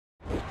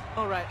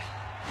All right,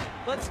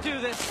 let's do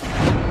this.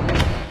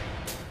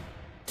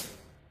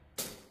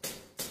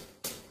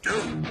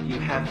 You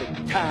have the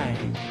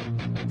time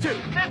to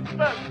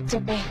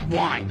debate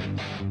Wine.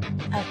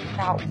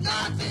 about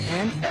Nothing.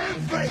 And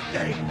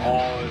everything.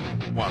 All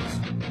at once.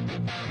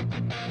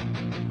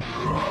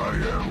 I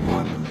am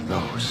one of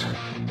those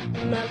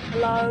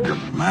mellow.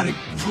 dramatic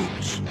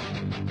fruits.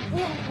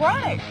 You're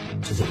right.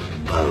 To the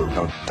bone.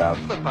 No doubt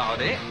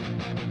about it.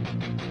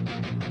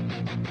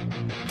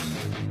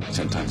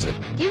 Sometimes it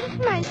Give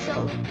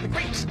myself. The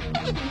grapes.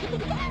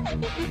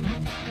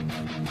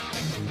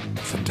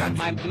 sometimes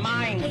My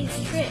mind.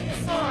 These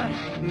tricks on.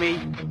 Me.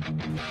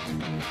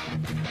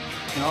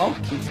 no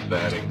keeps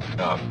batting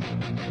up.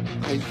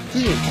 I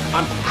think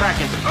I'm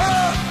cracking.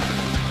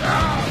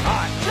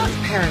 Just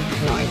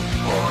paranoid.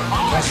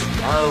 Let's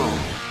go.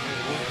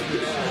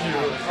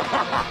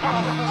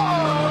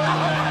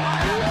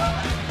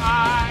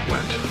 I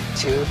Went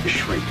To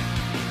shrink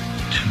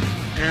to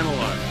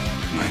analyze.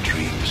 my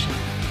dreams.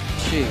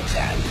 Jeez.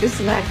 it's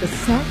like the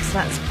sex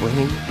that's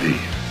winning. Me.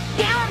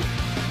 Down.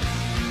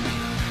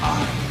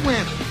 I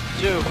went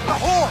Two. a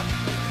whore.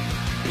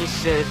 He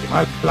said,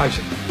 My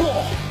license.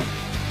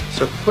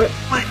 So quit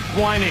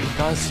whining.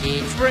 Does he?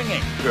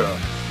 Springing. Girl.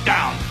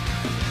 Down.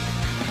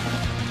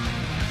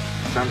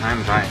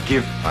 Sometimes I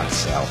give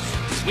myself.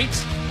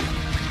 Sweets.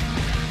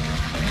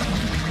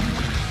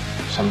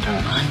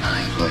 Sometimes my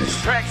mind was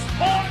Tracks.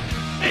 On.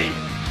 Me.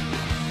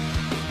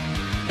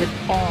 It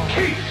all.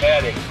 keep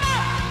heading.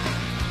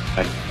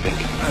 I think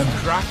I'm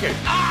cracking.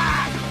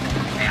 I'm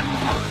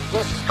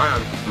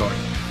Lloyd.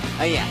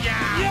 Oh, yeah.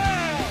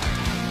 Yeah.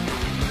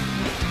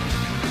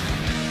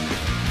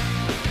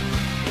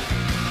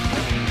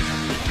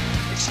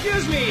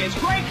 Excuse me, it's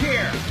Greg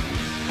here.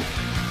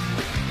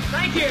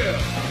 Thank you.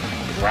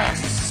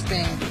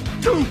 Grasping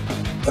to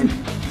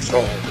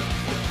control.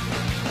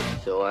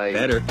 So I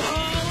better.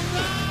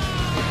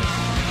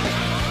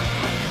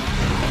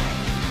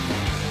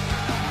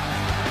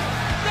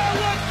 Now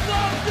let's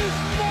knock this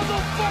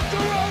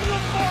motherfucker out of the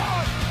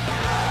park!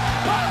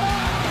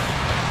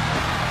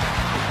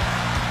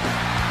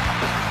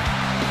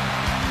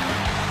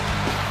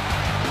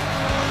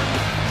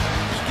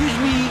 Excuse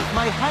me,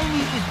 my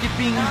hiney is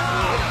dipping.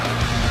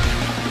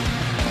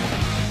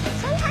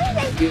 Sometimes I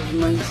Give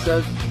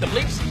myself the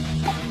bleeps.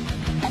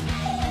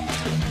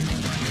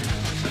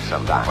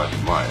 Sometimes was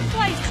mine.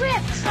 play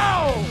tricks.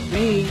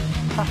 Me.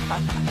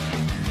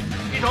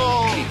 It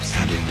all Keeps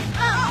heading. I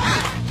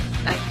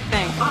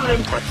think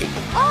I'm working.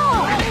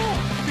 Oh.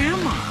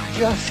 am I?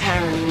 Just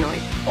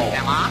paranoid.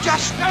 Am I?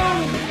 Just